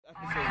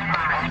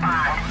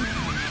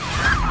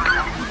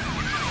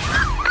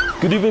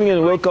Good evening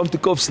and welcome to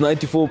COPPS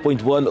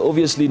 94.1.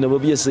 Obviously,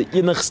 Namibia se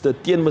enigste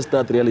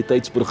teenmisdaad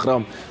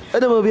realiteitsprogram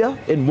in Namibia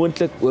en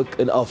moontlik ook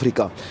in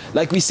Afrika.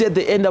 Like we said,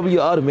 the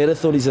NWR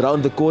Marathon is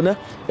around the corner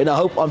and I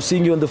hope I'm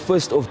seeing you on the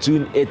 1st of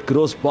June at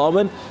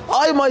Grossbarmen.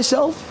 I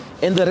myself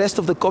and the rest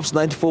of the COPPS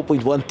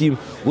 94.1 team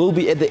will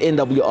be at the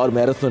NWR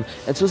Marathon.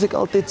 And soos ek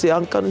altyd sê,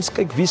 hang kan ons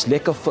kyk wie's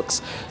lekker fiks.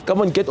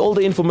 Come on, get all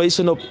the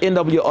information op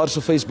NWR se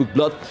Facebook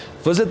blad.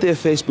 Visit their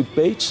Facebook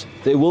page.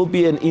 There will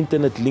be an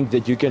internet link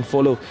that you can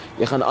follow.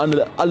 Jy gaan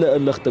alle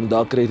inligting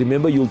daar kry.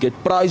 Remember, you'll get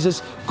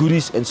prizes,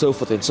 goodies and so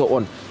forth and so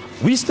on.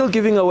 We're still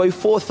giving away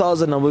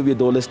 $4,000 Namibia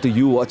to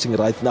you watching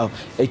right now.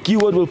 A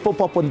keyword will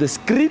pop up on the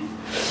screen.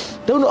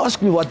 Don't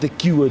ask me what the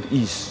keyword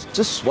is.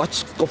 Just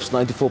watch COPPS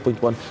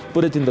 94.1.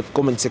 Put it in the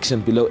comment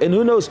section below. And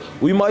who knows,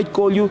 we might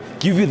call you,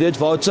 give you that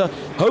voucher.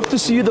 Hope to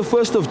see you the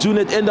 1st of June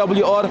at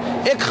NWR.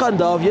 Ek gaan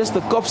daar wees.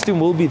 The COPPS team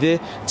will be there.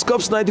 It's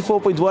COPPS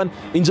 94.1.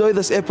 Enjoy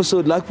this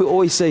episode. Like we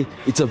always say,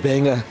 it's a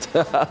banger.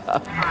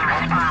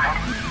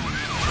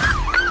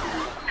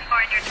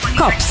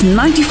 COPPS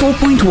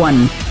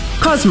 94.1.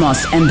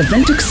 Kosmos and the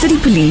Windhoek City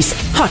Police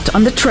hot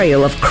on the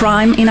trail of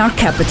crime in our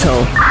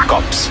capital.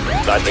 COPPS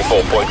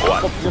 94.1.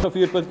 COPPS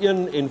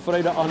 94.1 en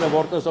Vrydagaand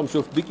word ons so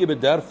 'n bietjie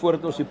bederf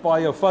voordat ons die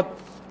paaie vat.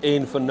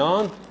 En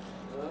vanaand,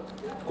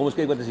 kom ons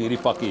kyk wat is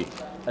hierdie pakkie.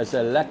 Is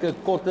 'n lekker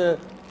kotte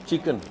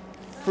chicken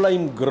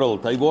flame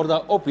grilled. Hy word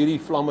daar op hierdie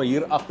vlamme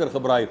hier agter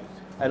gebraai.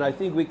 And I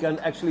think we can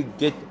actually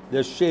get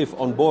the chef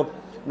on board.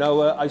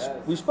 Now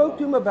we spoke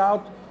to him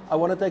about, I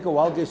want to take a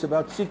wild guess,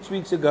 about 6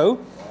 weeks ago.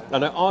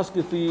 And I asked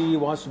if he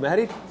was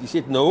married. He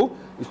said no,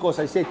 because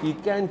I said he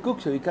can cook,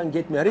 so he can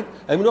get married.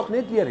 Hy moet nog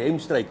net leer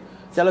hemstryk.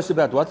 Tell us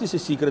about what is the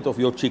secret of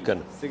your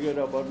chicken? Secret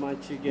about my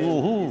chicken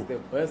is the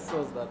best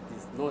sauce that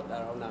is not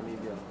around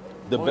Namibia.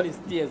 The only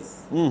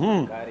steers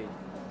carry.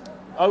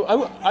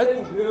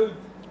 I Grilled,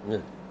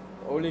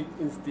 only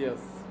in steers,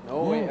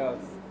 nowhere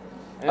else.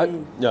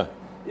 And yeah.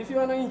 if you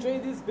want to enjoy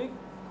this big,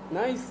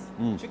 nice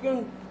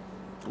chicken,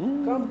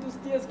 come to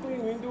Steers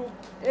Cooking Window.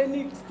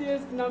 Any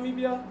Steers in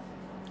Namibia,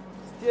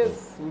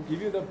 Steers will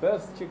give you the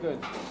best chicken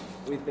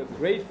with the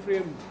great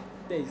frame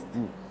taste.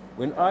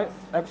 When I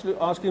actually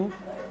asked him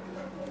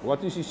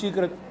what is his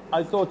secret,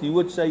 I thought he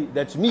would say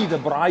that's me, the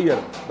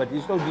braaier, but he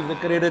still gives the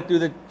credit to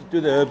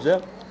the herbs. Eh?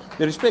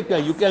 The respect,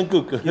 man, you can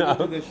cook. Give it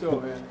to the show,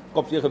 man.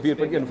 COPPS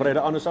 94.1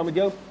 Vrydagaand saam met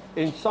jou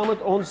en saam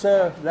met ons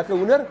lekker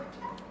hoender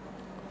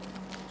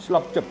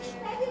slap chips.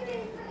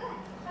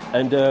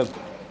 And the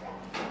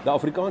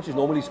Afrikaans is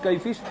normally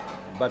skyfies,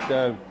 but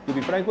to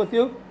be frank with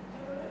you,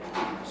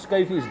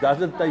 skyfies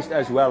doesn't taste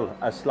as well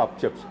as slap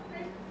chips.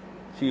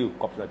 See you,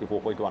 COPPS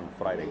 94.1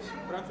 Fridays.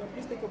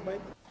 Please take a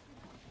bite.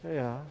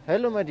 Yeah.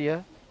 Hello, my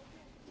dear.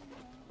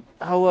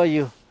 How are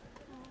you?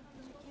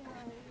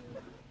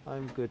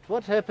 I'm good.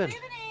 What happened?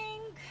 Good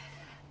evening,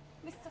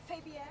 Mr.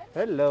 Fabian.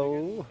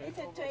 Hello. It's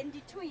a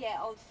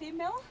 22-year-old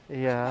female.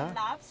 Yeah. Her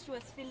labs, she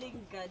was feeling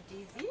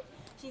dizzy.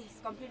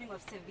 She's complaining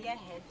of severe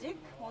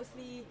headache,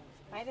 mostly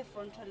by the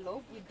frontal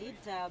lobe. We did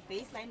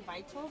baseline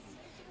vitals.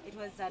 It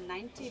was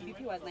 90,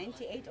 BP was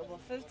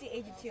 98/50,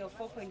 AGT of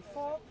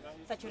 4.4,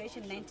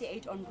 saturation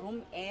 98 on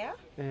room air,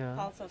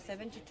 pulse of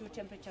 72,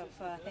 temperature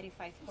of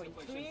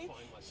 35.3.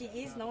 She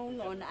is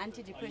known on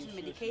antidepressant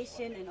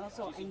medication and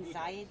also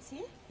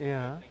anxiety.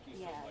 Yeah.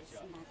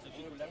 Yes.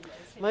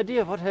 My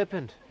dear, what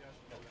happened?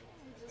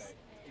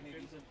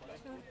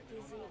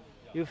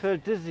 You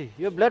felt dizzy.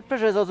 Your blood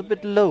pressure is also a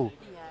bit low.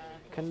 Yeah.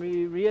 Can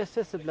we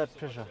reassess the blood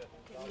pressure?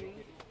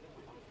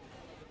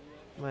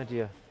 My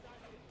dear.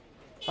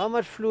 How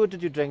much fluid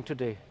did you drink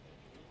today?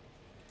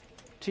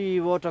 Tea,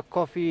 water,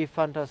 coffee,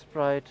 Fanta,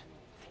 Sprite.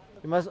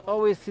 You must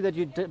always see that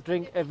you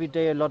drink every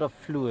day a lot of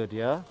fluid,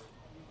 yeah?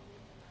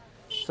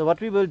 So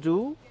what we will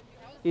do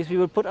is we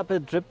will put up a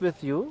drip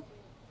with you,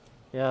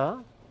 yeah,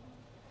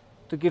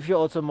 to give you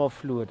also more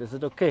fluid. Is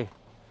it okay?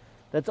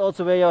 That's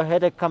also where your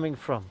headache coming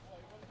from.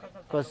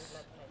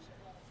 Because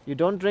you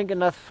don't drink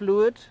enough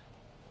fluid,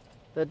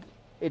 that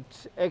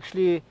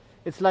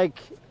it's like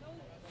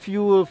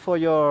fuel for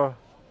your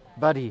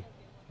body.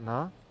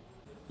 No?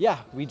 Yeah,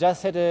 we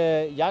just had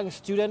a young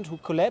student who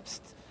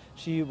collapsed.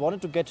 She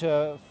wanted to get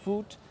her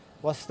food,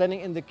 was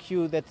standing in the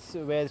queue, that's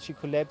where she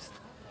collapsed.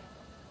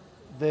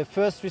 The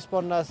first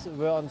responders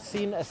were on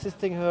scene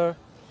assisting her,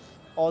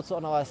 also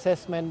on our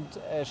assessment.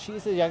 She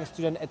is a young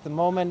student at the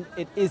moment.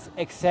 It is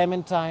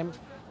exam time.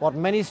 What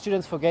many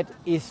students forget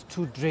is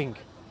to drink.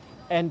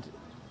 And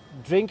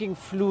drinking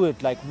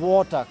fluid like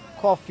water,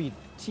 coffee,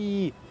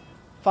 tea,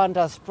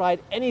 Fanta,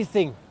 Sprite,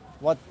 anything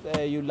what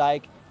you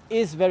like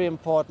is very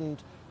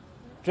important.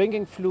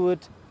 Drinking fluid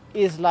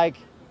is like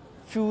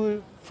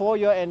fuel for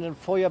your engine,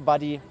 for your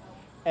body.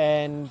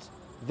 And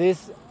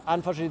this,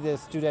 unfortunately, the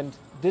student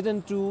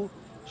didn't do.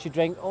 She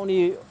drank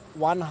only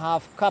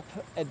 1/2 cup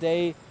a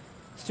day.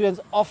 Students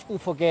often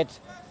forget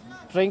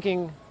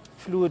drinking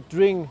fluid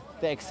during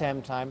the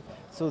exam time.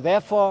 So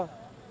therefore,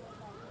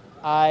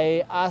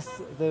 I ask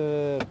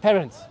the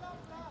parents,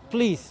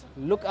 please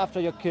look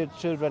after your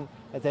children,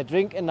 that they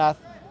drink enough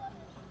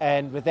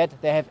and with that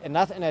they have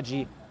enough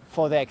energy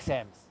for their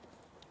exams.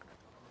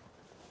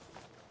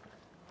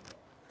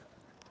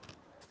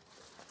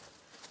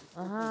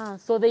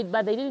 So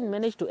but they didn't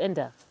manage to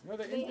enter. No,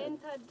 they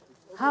entered.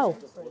 How?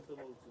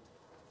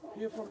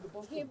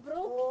 He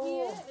broke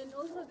here and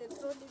also the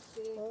toilet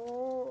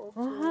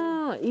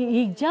there.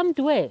 He jumped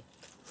where?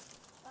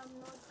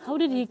 How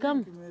did he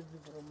come?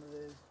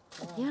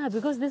 Yeah,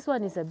 because this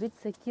one is a bit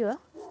secure.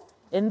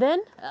 And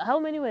then, how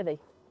many were they?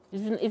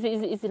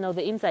 Is now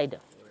the inside?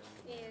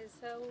 Yes,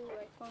 so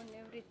I found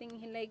everything.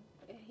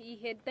 He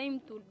had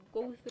time to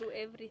go through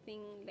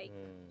everything, like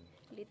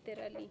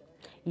literally.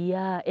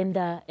 Yeah, and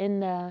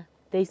there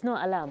is no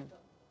alarm.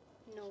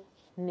 No.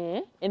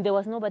 Ne? And there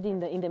was nobody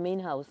in the main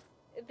house.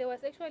 There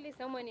was actually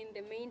someone in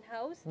the main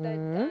house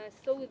that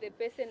saw the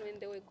person when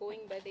they were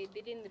going, but they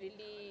didn't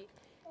really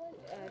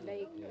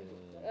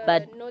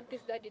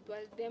notice that it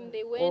was them.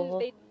 They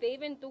went. They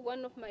even took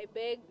one of my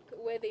bag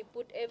where they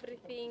put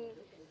everything,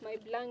 my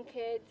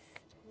blankets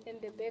and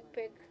the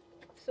backpack.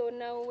 So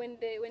now when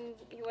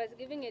he was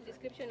giving a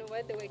description of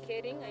what they were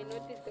carrying, I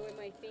noticed they were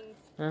my things.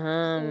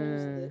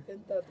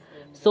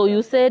 So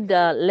you said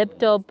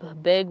laptop,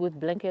 bag with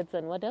blankets,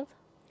 and what else?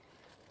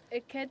 A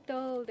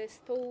kettle, the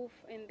stove,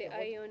 and the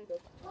iron.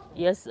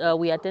 Yes,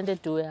 we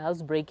attended to a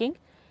housebreaking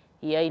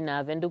here in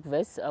Windhoek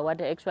West.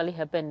 What actually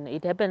happened,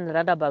 it happened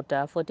right about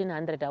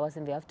 1400 hours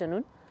in the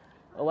afternoon.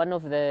 One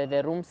of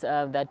the rooms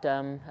that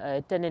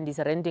a tenant is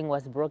renting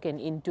was broken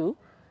into.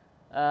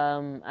 We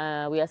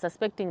are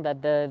suspecting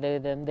that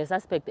the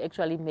suspect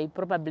actually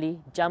probably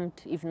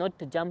jumped, if not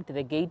jumped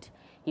the gate,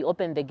 he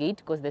opened the gate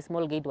because the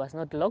small gate was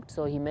not locked,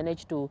 so he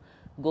managed to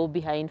go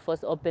behind,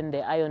 first open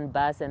the iron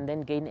bars and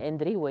then gain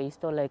entry where he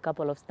stole a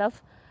couple of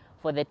stuff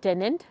for the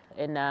tenant.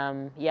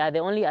 And yeah, the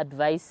only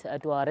advice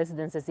to our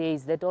residents here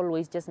is that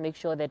always just make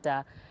sure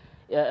that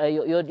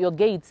your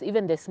gates,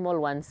 even the small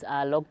ones,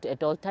 are locked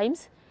at all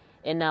times.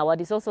 And what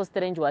is also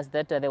strange was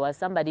that there was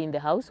somebody in the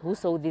house who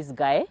saw this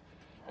guy.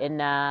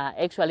 And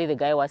actually the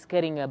guy was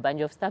carrying a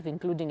bunch of stuff,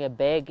 including a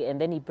bag, and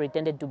then he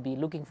pretended to be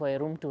looking for a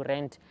room to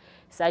rent.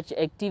 Such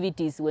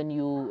activities, when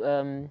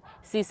you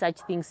see such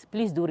things,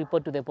 please do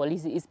report to the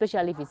police,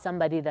 especially if it's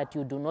somebody that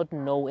you do not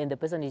know and the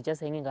person is just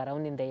hanging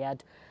around in the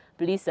yard.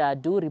 Please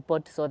do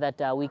report so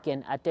that we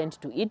can attend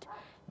to it.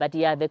 But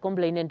yeah, the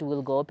complainant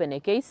will go open a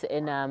case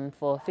and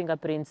for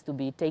fingerprints to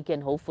be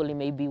taken. Hopefully,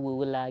 maybe we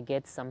will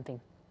get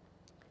something.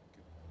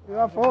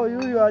 Yeah, for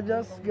you are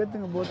just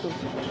getting a bottle.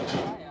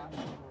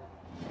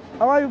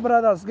 How are you,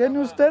 brothers? Can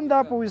you stand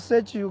up? We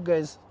search you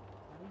guys.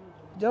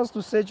 Just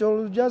to search,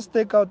 or just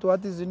take out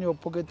what is in your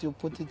pocket, you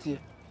put it here.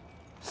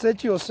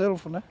 Search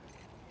yourself, no?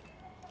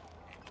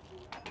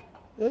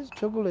 This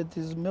chocolate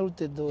is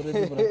melted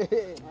already, bro.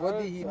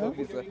 What did he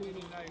do, sir?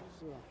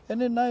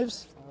 Any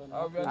knives?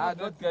 We are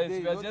not, guys.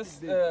 We are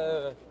just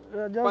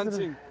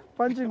punching.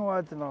 Punching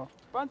what now?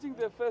 Punching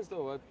the first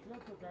or what?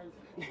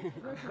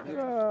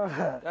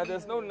 Yeah,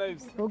 there's no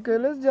knives. Okay,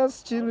 let's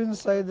just chill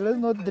inside. Let's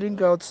not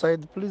drink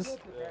outside, please.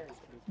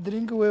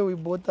 Drink where we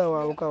bought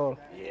our alcohol.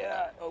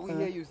 Yeah, we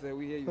hear you, sir.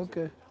 We hear you.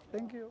 Okay,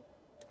 thank you.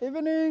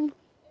 Evening.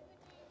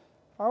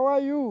 How are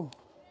you?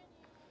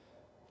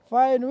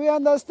 Fine, we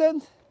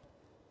understand.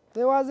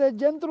 There was a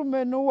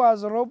gentleman who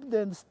was robbed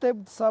and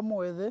stabbed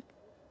somewhere there.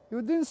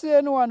 You didn't see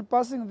anyone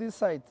passing this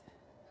side?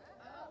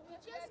 We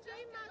just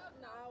came out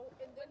now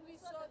and then we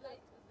saw the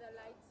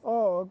lights.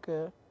 Oh,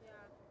 okay.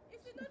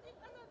 Is it not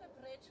under the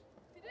bridge?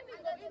 Didn't it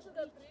go into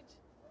the bridge?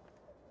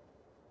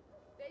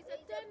 There's a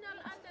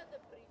tunnel under the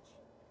bridge.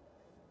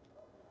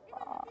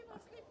 Even the people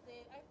sleep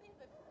there. I think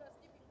the people are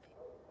sleeping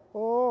there.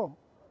 Oh.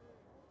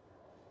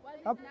 Well,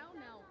 it's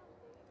now.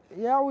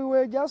 Yeah, we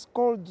were just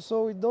called,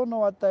 so we don't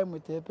know what time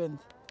it happened.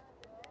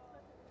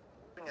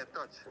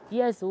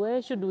 Yes,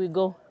 where should we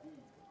go?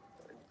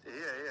 Yeah.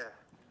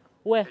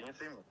 Where? Can you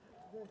see me?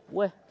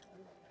 Where?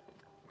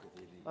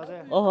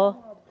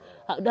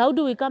 How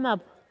do we come up?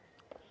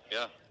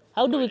 Yeah.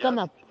 How do we come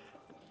up?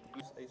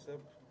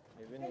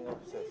 Evening,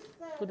 officers.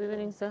 Good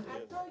evening, sir.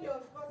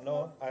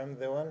 No, I'm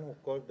the one who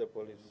called the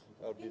police.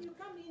 I'll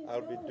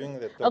be doing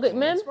the talking. Okay,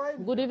 ma'am.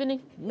 Good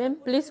evening, ma'am.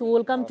 Please, we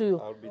will come to you.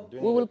 I'll be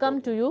doing we will the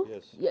come to you.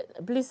 Yes. Yeah,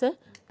 please, sir.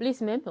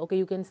 Please, ma'am. Okay,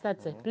 you can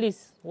start, sir.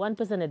 Please, one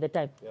person at a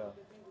time. Yeah.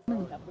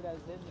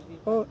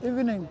 Oh,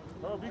 evening.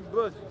 Oh, big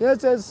boss.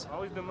 Yes.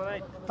 How is the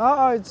night?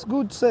 It's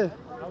good, sir.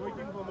 I'm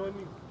waiting for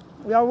morning.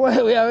 We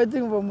are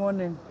waiting for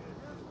morning.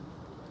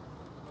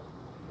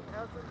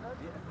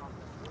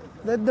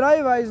 The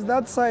driver is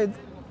that side.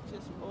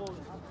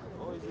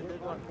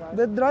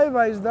 The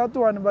driver is that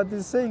one, but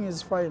he's saying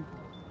he's fine.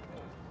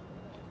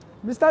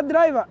 Mr.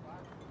 Driver,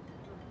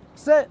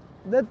 say,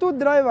 the two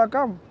driver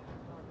come.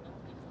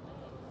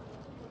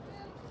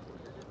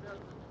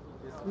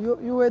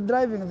 You were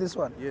driving this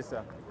one? Yes,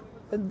 sir.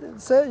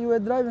 And say you were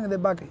driving the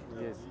back?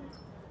 Yes.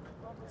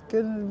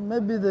 Can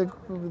maybe the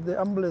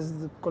ambulance,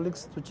 the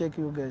colleagues to check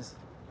you guys?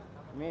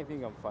 Me, I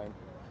think I'm fine.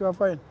 You are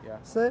fine? Yeah.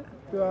 Say,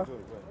 you are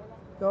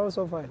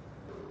also fine.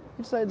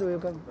 Which side do you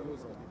come?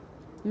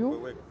 You? I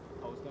was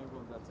coming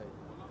from that side.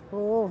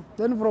 Oh,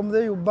 then from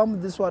there you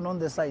bump this one on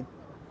the side.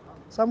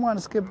 Someone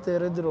skipped the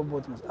red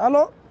robot.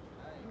 Hello?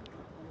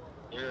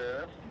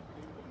 Yeah.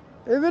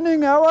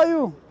 Evening, how are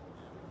you?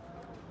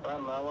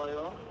 Fine, how are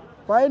you?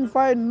 Fine,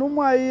 fine.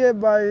 Numa here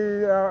by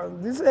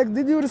this.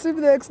 Did you receive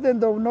the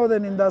accident of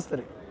Northern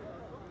Industry?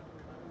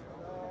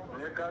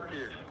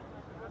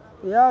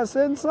 Yeah,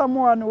 send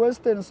someone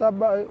Western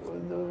Sabah,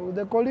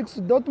 the colleagues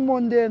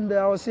Dortmund and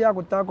Ausia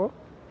Kutako.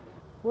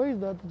 Where is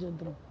that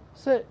gentleman?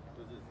 Say,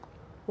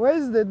 where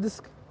is the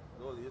disc?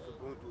 No, he is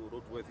going to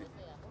roadworthy.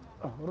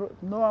 Oh,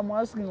 no, I'm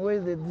asking where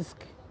is the disc?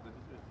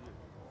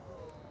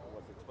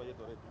 Was expired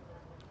already.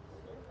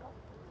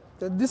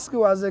 The disc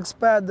was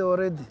expired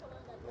already.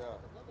 Yeah.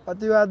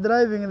 But you are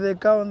driving the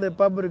car on the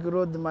public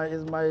road, my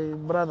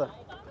brother.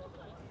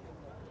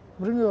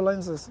 Bring your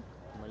license.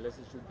 My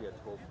license should be at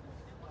home.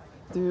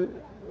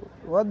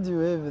 What do you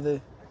have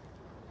there?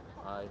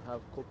 I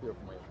have copy of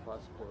my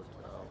passport.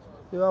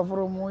 You are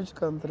from which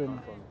country? I'm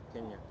from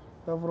Kenya.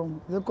 You are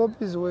from. The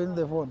copies were in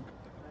the phone.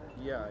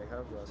 Yeah, I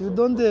have. You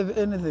don't have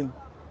anything.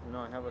 No,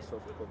 I have a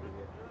soft copy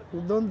here.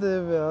 You don't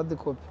have a hard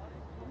copy.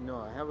 No,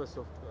 I have a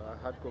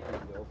hard copy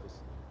in the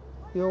office.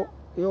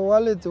 Your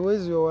wallet. Where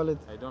is your wallet?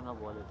 I don't have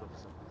wallet,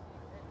 officer.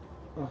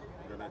 Oh.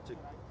 Then I check.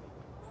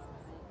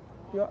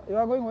 You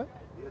are going where?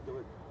 Yeah, the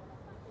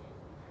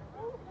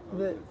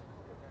way.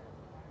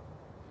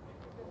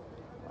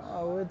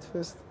 Wait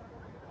first.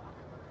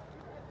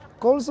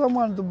 Call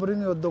someone to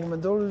bring your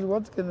document.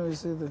 What can we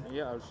see there?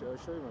 Yeah, I'll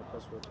show you my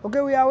passport.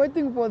 Okay, we are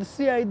waiting for the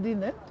CID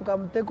to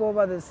come take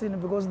over the scene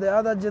because the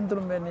other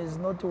gentleman is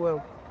not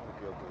well.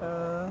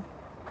 Okay.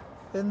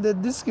 And the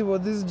disc for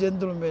this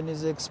gentleman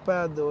is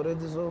expired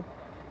already, so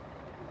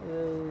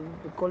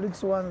the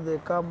colleagues want they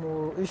come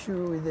will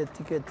issue with a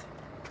ticket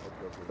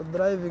for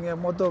driving a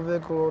motor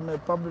vehicle on a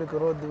public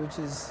road which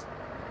is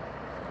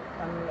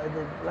and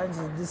the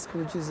license disc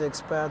which is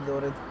expired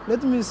already.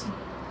 Let me see.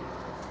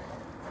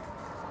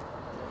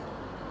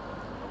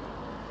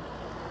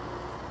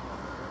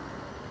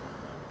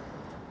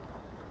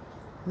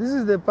 This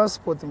is the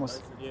passport,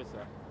 most. Yes,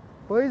 sir.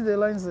 Where is the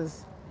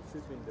license? It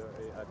should be in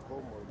at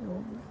home or in the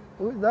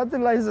office. That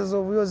license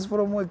of yours is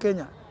from where,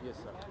 Kenya? Yes,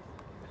 sir.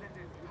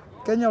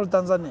 Kenya or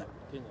Tanzania?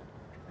 Kenya.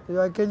 You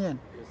are Kenyan?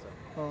 Yes,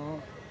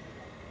 sir.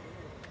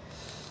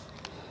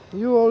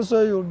 You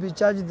also you'll be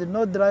charged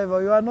no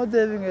driver. You are not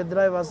having a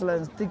driver's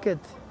license ticket.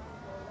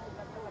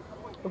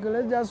 Okay,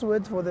 let's just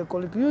wait for the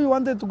colleague. You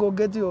wanted to go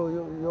get your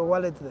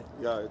wallet there?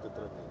 Yeah, it's a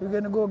truck. You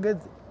can go get.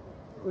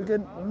 We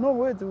can no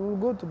wait. We will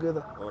go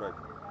together. All right.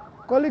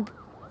 Colleague,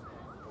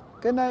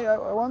 can I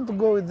want to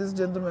go with this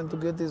gentleman to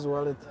get his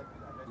wallet.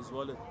 This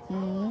wallet?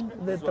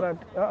 The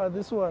truck.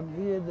 This one.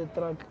 Here the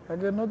truck. I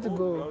cannot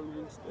go.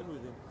 Stay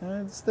with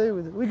him. Stay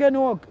with him. We can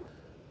walk.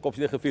 COPPS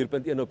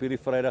 94.1 op hierdie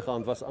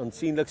Vrydagaand was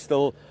aansienlik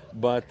stil,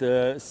 but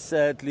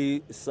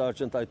sadly,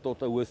 Sergeant, I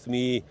thought with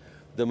me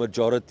the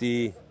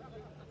majority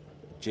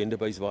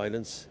gender-based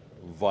violence,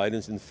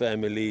 violence in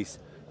families,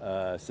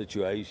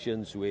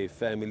 situations where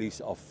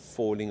families are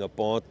falling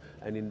apart,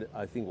 and in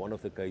I think one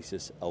of the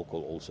cases,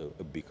 alcohol also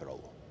a big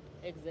role.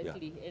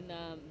 Exactly, yeah.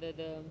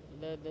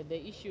 And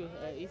the issue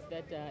is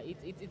that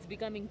it's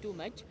becoming too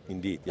much.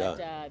 Indeed, but,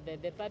 yeah.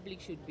 The public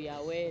should be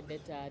aware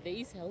that there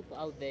is help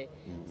out there.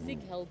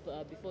 Seek help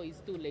before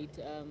it's too late.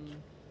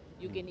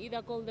 You can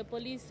either call the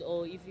police,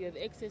 or if you have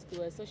access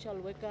to a social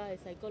worker, a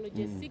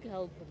psychologist, seek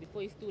help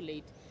before it's too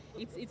late.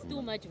 It's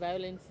too much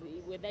violence,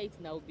 whether it's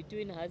now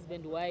between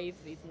husband, wife,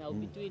 it's now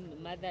between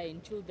mother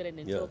and children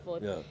and so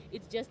forth. Yeah.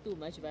 It's just too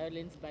much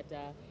violence, but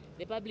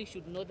the public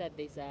should know that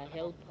there's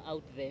help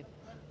out there.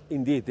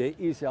 Indeed, there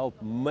is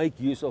help. Make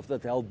use of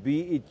that help,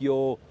 be it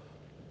your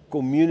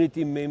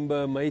community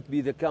member, may it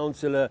be the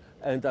councillor,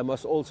 and I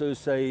must also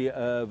say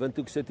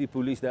Windhoek City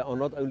Police, they are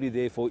not only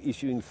there for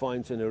issuing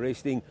fines and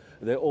arresting,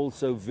 they're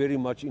also very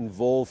much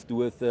involved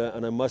with,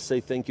 and I must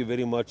say thank you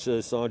very much,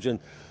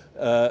 Sergeant,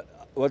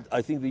 what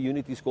I think the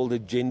unit is called the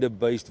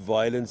Gender-Based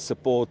Violence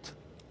Support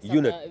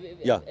Unit.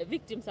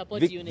 Victim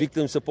Support Unit.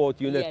 Victim Support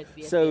Unit.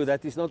 Yes, so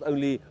that is not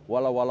only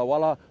walla walla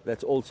walla,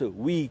 that's also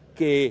we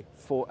care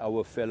for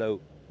our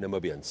fellow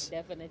Namibians.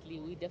 Definitely,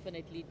 we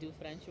definitely do,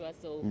 Francois.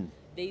 So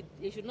they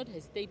should not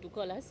hesitate to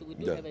call us. We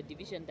do have a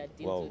division that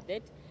deals with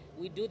that.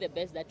 We do the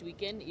best that we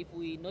can. If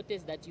we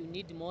notice that you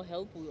need more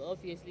help, we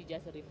obviously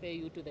just refer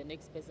you to the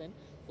next person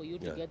for you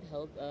to get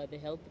help, the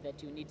help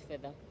that you need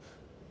further.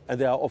 And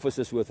there are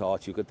officers with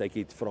hearts, you can take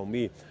it from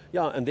me.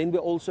 Yeah, and then we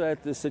also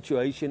had the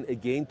situation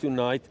again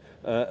tonight.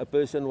 A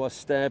person was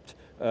stabbed.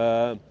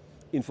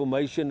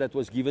 Information that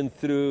was given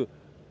through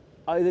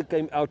either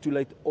came out too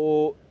late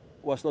or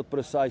was not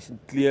precise and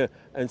clear.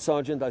 And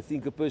Sergeant, I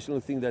think a personal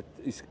thing that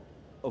is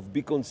of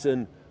big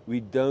concern,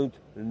 we don't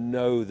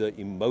know the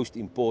most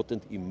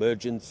important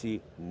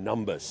emergency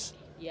numbers.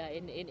 Yeah,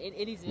 and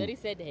it's very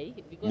sad,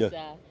 hey, because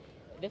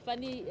the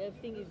funny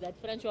thing is that,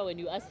 Francois, when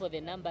you ask for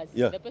the numbers,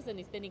 the person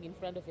is standing in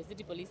front of a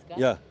city police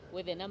car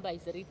where the number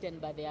is written,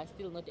 but they are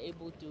still not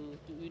able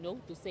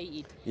to say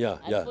it.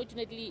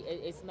 Unfortunately,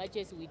 as much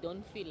as we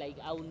don't feel like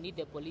I will need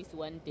the police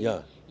one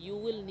day, you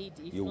will need,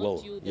 if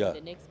not you, then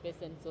the next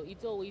person. So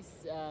it's always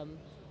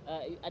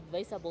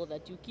advisable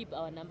that you keep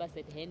our numbers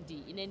at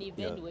handy in an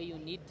event where you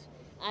need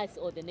us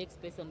or the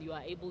next person you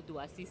are able to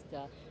assist.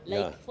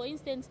 Like for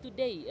instance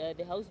today,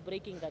 the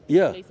housebreaking that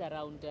took place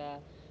around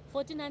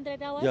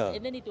 1400 hours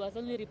and then it was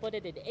only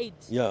reported at 8.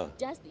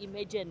 Just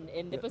imagine,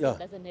 and the person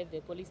doesn't have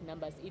the police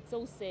numbers. It's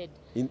so sad.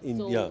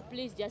 So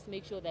please just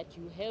make sure that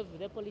you have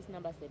the police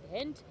numbers at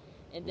hand,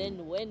 and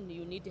then when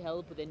you need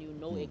help, then you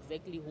know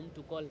exactly whom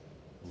to call,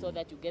 so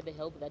that you get the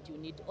help that you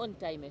need on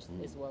time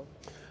as well.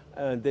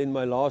 And then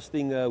my last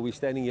thing, we're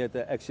standing here at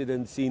the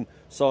accident scene.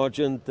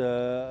 Sergeant,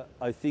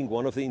 I think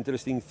one of the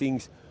interesting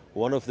things,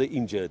 one of the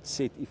injured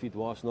said if it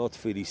was not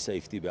for his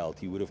safety belt,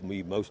 he would have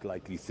been most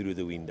likely through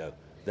the window.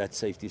 That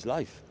saved his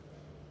life.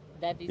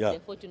 That is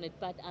the fortunate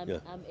part.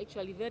 I'm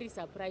actually very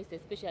surprised,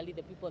 especially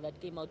the people that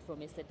came out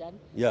from a sedan,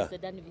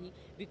 V,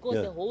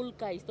 because the whole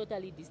car is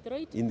totally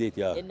destroyed. Indeed,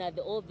 And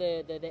all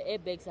the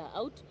airbags are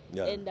out.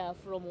 And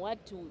from what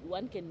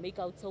one can make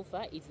out so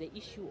far, it's the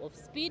issue of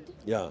speed.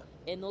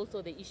 And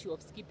also the issue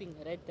of skipping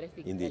red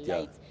traffic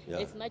lights.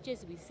 As much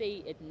as we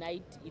say at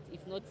night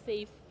it's not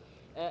safe,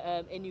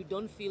 and you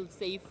don't feel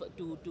safe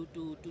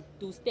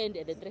to stand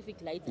at the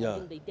traffic lights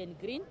until they turn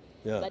green.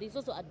 But it's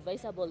also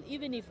advisable,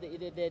 even if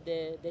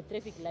the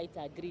traffic lights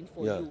are green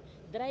for you,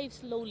 drive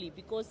slowly,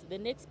 because the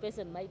next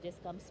person might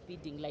just come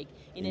speeding. Like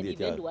in an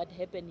event what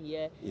happened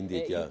here,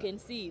 you can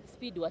see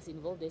speed was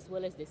involved as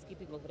well as the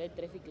skipping of red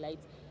traffic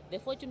lights. The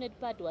fortunate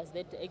part was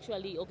that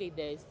actually,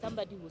 there's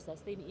somebody who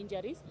sustained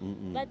injuries,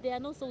 but they are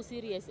not so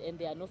serious and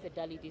there are no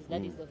fatalities.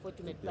 That is the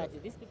fortunate part.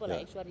 These people are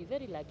actually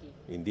very lucky.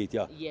 Indeed,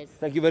 Yes.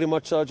 Thank you very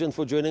much, Sergeant,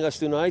 for joining us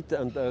tonight.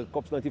 And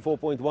COPPS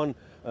 94.1,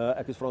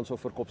 ek is Frans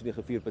vir COPPS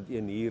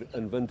 94.1 hier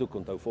in Windhoek.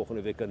 Onthou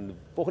volgende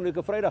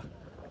week Vrydag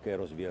keer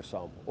ons weer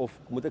saam. Of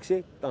moet ek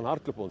sê, dan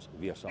hardloop ons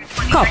weer saam.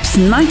 COPPS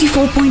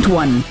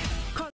 94.1